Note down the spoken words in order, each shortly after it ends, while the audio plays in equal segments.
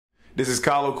This is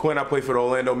Kyle O'Quinn. I play for the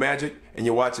Orlando Magic, and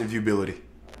you're watching Viewbility.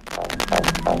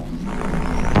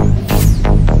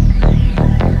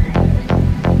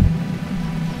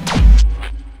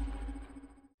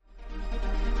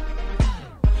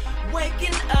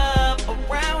 Waking up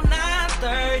around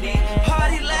 9:30.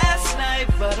 Party last night,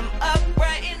 but I'm up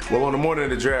right in. Well, on the morning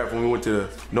of the draft, when we went to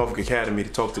Norfolk Academy to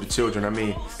talk to the children, I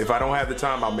mean, if I don't have the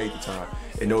time, I'll make the time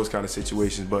in those kind of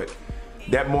situations. But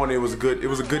that morning, it was a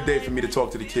good day for me to talk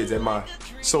to the kids at my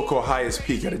so-called highest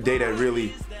peak, at a day that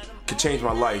really could change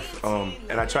my life.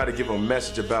 And I try to give them a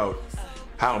message about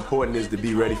how important it is to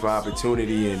be ready for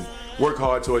opportunity and work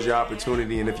hard towards your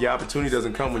opportunity. And if your opportunity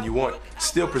doesn't come when you want,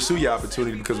 still pursue your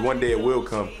opportunity, because one day it will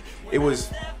come. It was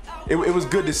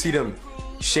good to see them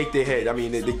shake their head. I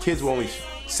mean, the kids were only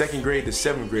second grade to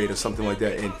seventh grade or something like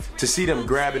that, and to see them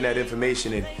grabbing that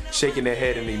information and shaking their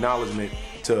head in acknowledgement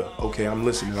to, okay, I'm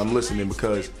listening,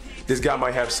 because this guy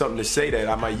might have something to say that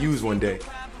I might use one day.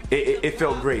 It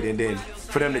felt great. And then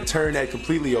for them to turn that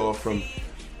completely off from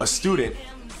a student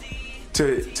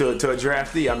to a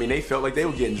draftee, I mean, they felt like they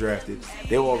were getting drafted.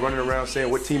 They were all running around saying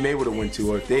what team they would have went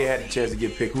to, or if they had the chance to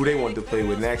get picked, who they wanted to play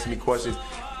with, and asking me questions,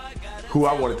 who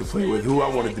I wanted to play with, who I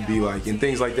wanted to be like, and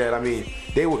things like that. I mean,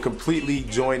 they were completely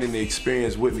joining the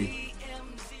experience with me.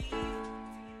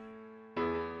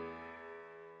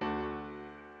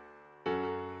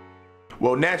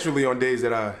 Well, naturally, on days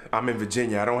that I'm in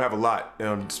Virginia, I don't have a lot,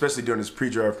 especially during this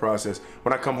pre-draft process.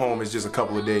 When I come home, it's just a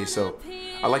couple of days, so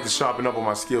I like to sharpen up on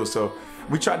my skills. So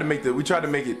we tried to make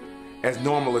it as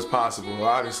normal as possible.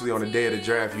 Obviously, on the day of the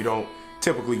draft, you don't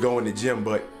typically go in the gym,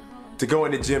 but to go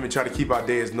in the gym and try to keep our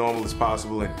day as normal as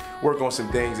possible and work on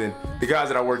some things. And the guys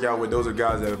that I work out with, those are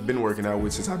guys that I've been working out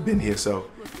with since I've been here. So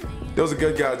those are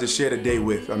good guys to share the day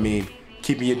with. I mean,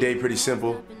 keeping your day pretty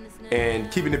simple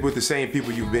and keeping it with the same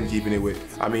people you've been keeping it with.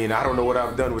 I mean, I don't know what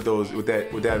I've done with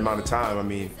that amount of time. I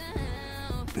mean,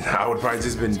 I would probably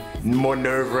just been more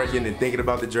nerve-wracking and thinking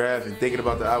about the draft and thinking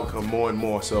about the outcome more and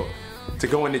more. So to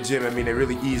go in the gym, I mean, it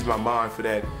really eased my mind for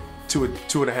that two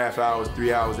and a half hours,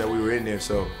 3 hours that we were in there.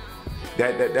 So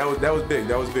that was big.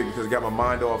 That was big because it got my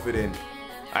mind off it, and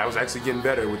I was actually getting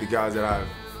better with the guys that I've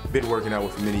been working out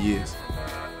with for many years.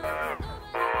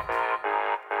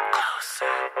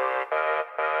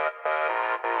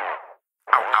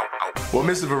 Well,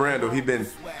 Mr. Verando,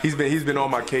 he's been on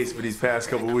my case for these past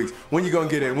couple of weeks. When you gonna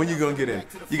get in? When you gonna get in?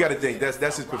 You got to think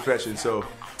that's his profession. So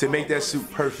to make that suit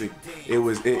perfect, it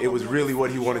was really what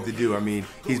he wanted to do. I mean,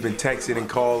 he's been texting and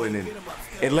calling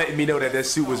and letting me know that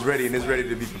suit was ready and is ready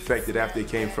to be perfected after it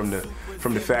came from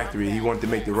the factory. He wanted to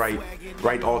make the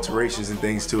right alterations and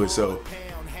things to it. So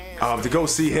to go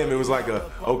see him, it was like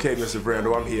okay, Mr.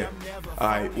 Verando, I'm here. All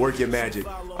right, work your magic.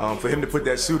 For him to put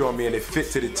that suit on me and it fit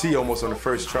to the T almost on the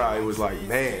first try, it was like,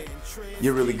 man,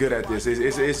 you're really good at this.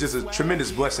 It's just a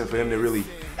tremendous blessing for him to really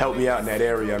help me out in that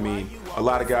area. I mean, a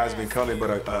lot of guys have been coming,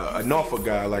 but a Norfolk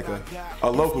guy, like a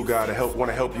local guy to want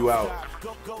to help you out,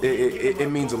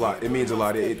 it means a lot. It means a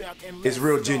lot. It's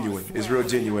real genuine. It's real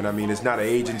genuine. I mean, it's not an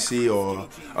agency or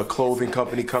a clothing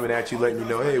company coming at you letting you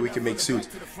know, hey, we can make suits.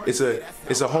 It's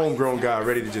a homegrown guy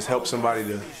ready to just help somebody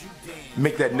to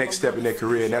make that next step in their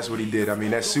career, and that's what he did. I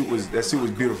mean, that suit was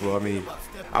beautiful. I mean,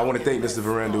 I want to thank Mr.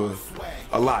 Verando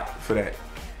a lot for that.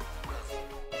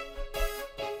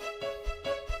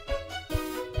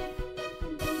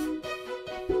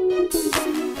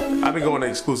 I've been going to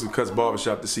Exclusive Cuts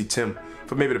Barbershop to see Tim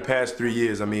for maybe the past 3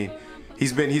 years. I mean,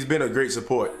 he's been a great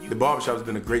support. The barbershop has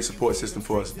been a great support system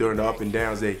for us during the up and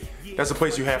downs. That's a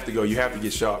place you have to go. You have to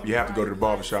get sharp. You have to go to the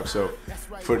barbershop. So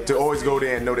to always go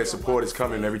there and know that support is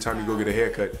coming every time you go get a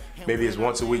haircut, maybe it's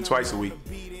once a week, twice a week,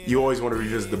 you always want to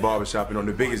revisit the barbershop. And on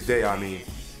the biggest day, I mean,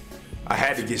 I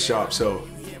had to get sharp. So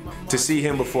to see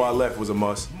him before I left was a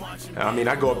must. I mean,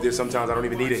 I go up there sometimes, I don't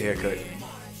even need a haircut.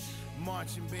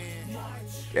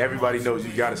 Everybody knows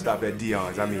you gotta stop at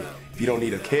Dion's. I mean, if you don't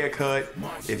need a haircut,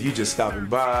 if you just stopping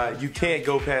by, you can't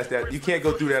go past that. You can't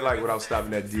go through that light without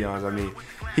stopping at Dion's. I mean,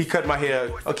 he cut my hair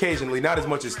occasionally, not as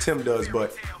much as Tim does,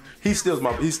 but I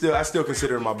still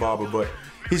consider him my barber. But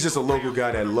he's just a local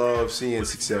guy that loves seeing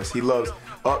success. He loves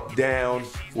up, down,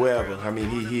 wherever. I mean,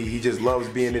 he just loves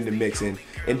being in the mix, and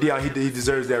Dion, he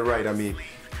deserves that right. I mean,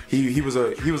 he was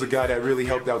a guy that really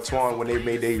helped out Antoine when they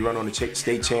made their run on the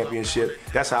state championship.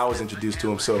 That's how I was introduced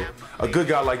to him. So a good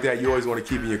guy like that, you always want to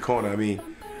keep in your corner. I mean,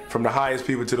 from the highest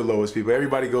people to the lowest people,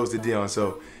 everybody goes to Dion.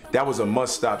 So that was a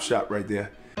must-stop shop right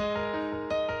there.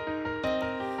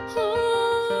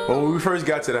 Well, when we first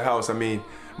got to the house, I mean,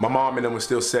 my mom and them were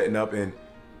still setting up, and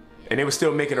they were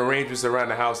still making arrangements around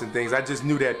the house and things. I just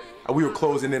knew that we were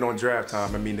closing in on draft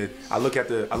time. I mean, I look at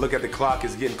the clock,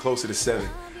 it's getting closer to 7.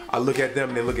 I look at them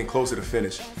and they're looking closer to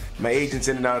finish. My agent's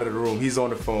in and out of the room. He's on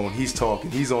the phone. He's talking.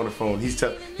 He's on the phone.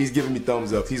 He's giving me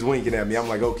thumbs up. He's winking at me. I'm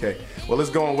like, okay, well, it's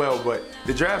going well, but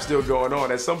the draft's still going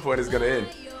on. At some point, it's gonna end.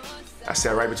 I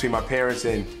sat right between my parents,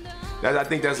 and I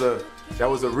think that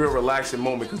was a real relaxing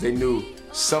moment because they knew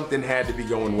something had to be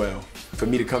going well. For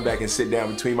me to come back and sit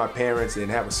down between my parents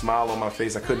and have a smile on my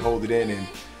face, I couldn't hold it in. And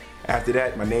after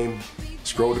that, my name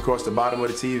scrolled across the bottom of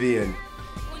the TV, and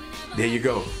there you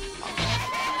go.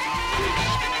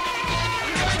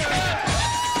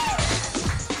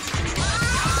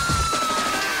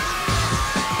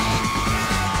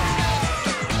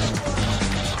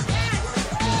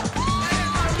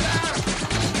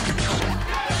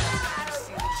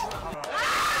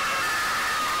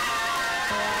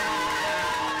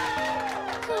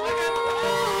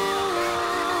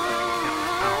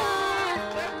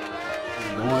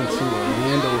 Going to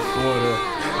Orlando, Florida,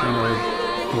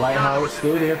 White House,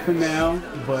 stay there for now,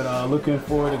 but looking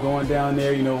forward to going down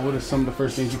there. What are some of the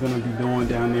first things you're going to be doing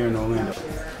down there in Orlando?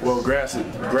 Well, grass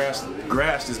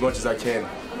as much as I can,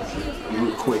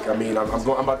 real quick. I mean, I'm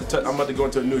about to go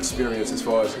into a new experience as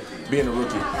far as being a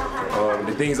rookie.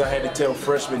 The things I had to tell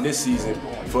freshmen this season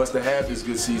for us to have this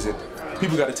good season,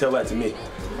 people got to tell that to me.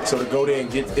 So to go there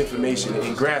and get information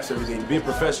and grasp everything, be a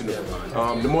professional.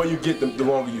 The more you get, the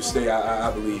longer you stay,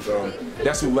 I believe.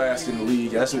 That's what lasts in the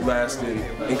league. That's what lasts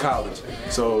in college.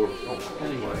 So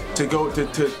to go to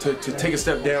take a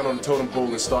step down on the totem pole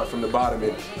and start from the bottom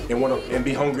and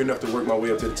be hungry enough to work my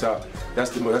way up to the top. That's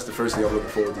the first thing I'm looking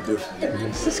forward to do.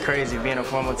 It's crazy being a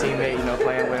former teammate.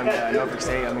 Playing with him at Norfolk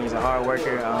State. I mean, he's a hard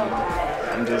worker.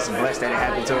 I'm just blessed that it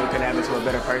happened to him. Couldn't happen to a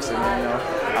better person.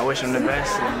 I wish him the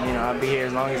best, and I'll be here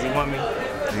as long as he want me.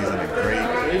 He's in a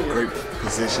great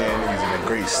position. He's in a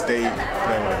great state,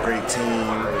 playing with a great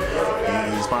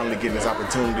team. He's finally getting his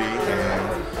opportunity,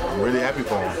 and I'm really happy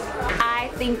for him.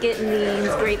 I think it means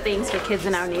great things for kids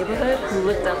in our neighborhood who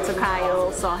looked up to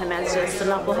Kyle, saw him as just a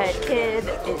knucklehead kid.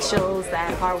 It shows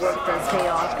that hard work does pay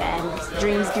off and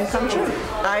dreams do come true.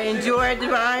 I enjoyed the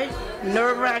ride,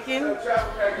 nerve-wracking,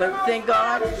 but thank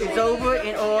God it's over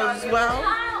and all is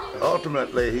well.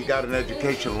 Ultimately, he got an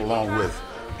education along with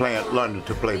learning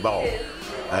to play ball,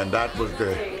 and that was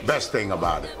the best thing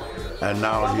about it. And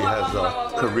now he has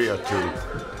a career to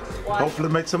hopefully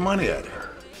make some money at it.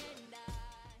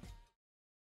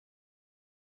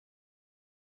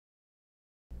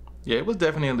 Yeah, it was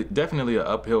definitely an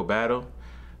uphill battle.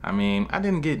 I mean, I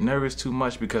didn't get nervous too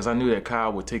much because I knew that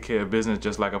Kyle would take care of business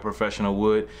just like a professional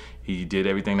would. He did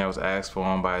everything that was asked for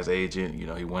him by his agent.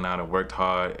 He went out and worked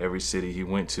hard every city he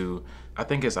went to. I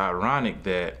think it's ironic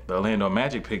that the Orlando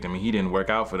Magic picked him and he didn't work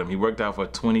out for them. He worked out for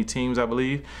 20 teams, I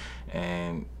believe,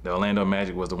 and the Orlando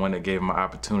Magic was the one that gave him an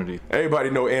opportunity. Everybody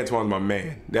know Antoine's my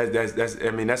man.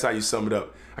 That's how you sum it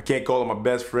up. I can't call him my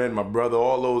best friend, my brother,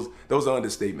 all those are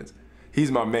understatements.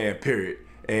 He's my man, period.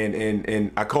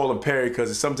 And I call him Perry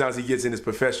because sometimes he gets in his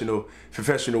professional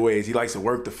ways. He likes to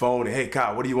work the phone and, hey,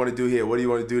 Kyle, what do you want to do here? What do you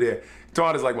want to do there?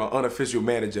 Antoine is like my unofficial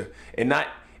manager, and not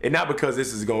because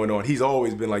this is going on. He's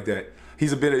always been like that.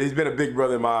 He's been a big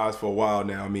brother in my eyes for a while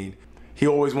now. I mean, he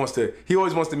always wants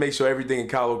to make sure everything in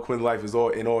Kyle Quinn's life is all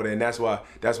in order, and that's why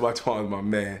Antoine's my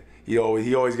man. He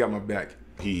always got my back.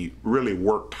 He really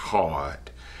worked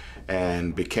hard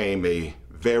and became a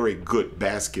very good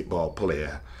basketball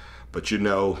player. But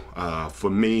for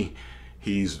me,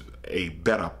 he's a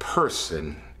better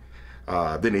person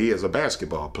than he is a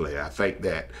basketball player. I think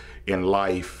that in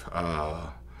life,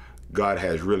 God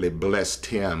has really blessed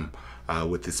him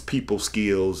with his people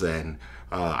skills, and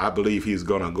I believe he's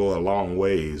gonna go a long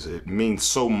ways. It means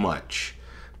so much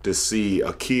to see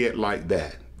a kid like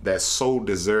that, that's so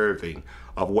deserving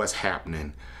of what's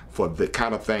happening, for the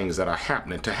kind of things that are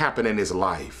happening to happen in his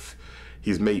life.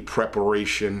 He's made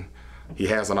preparation. He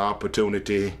has an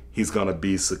opportunity. He's gonna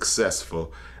be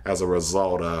successful as a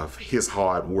result of his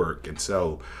hard work. And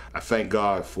so I thank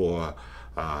God for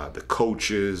the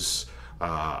coaches,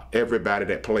 everybody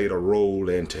that played a role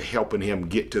into helping him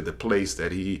get to the place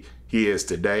that he is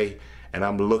today. And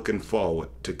I'm looking forward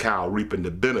to Kyle reaping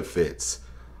the benefits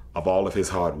of all of his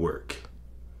hard work.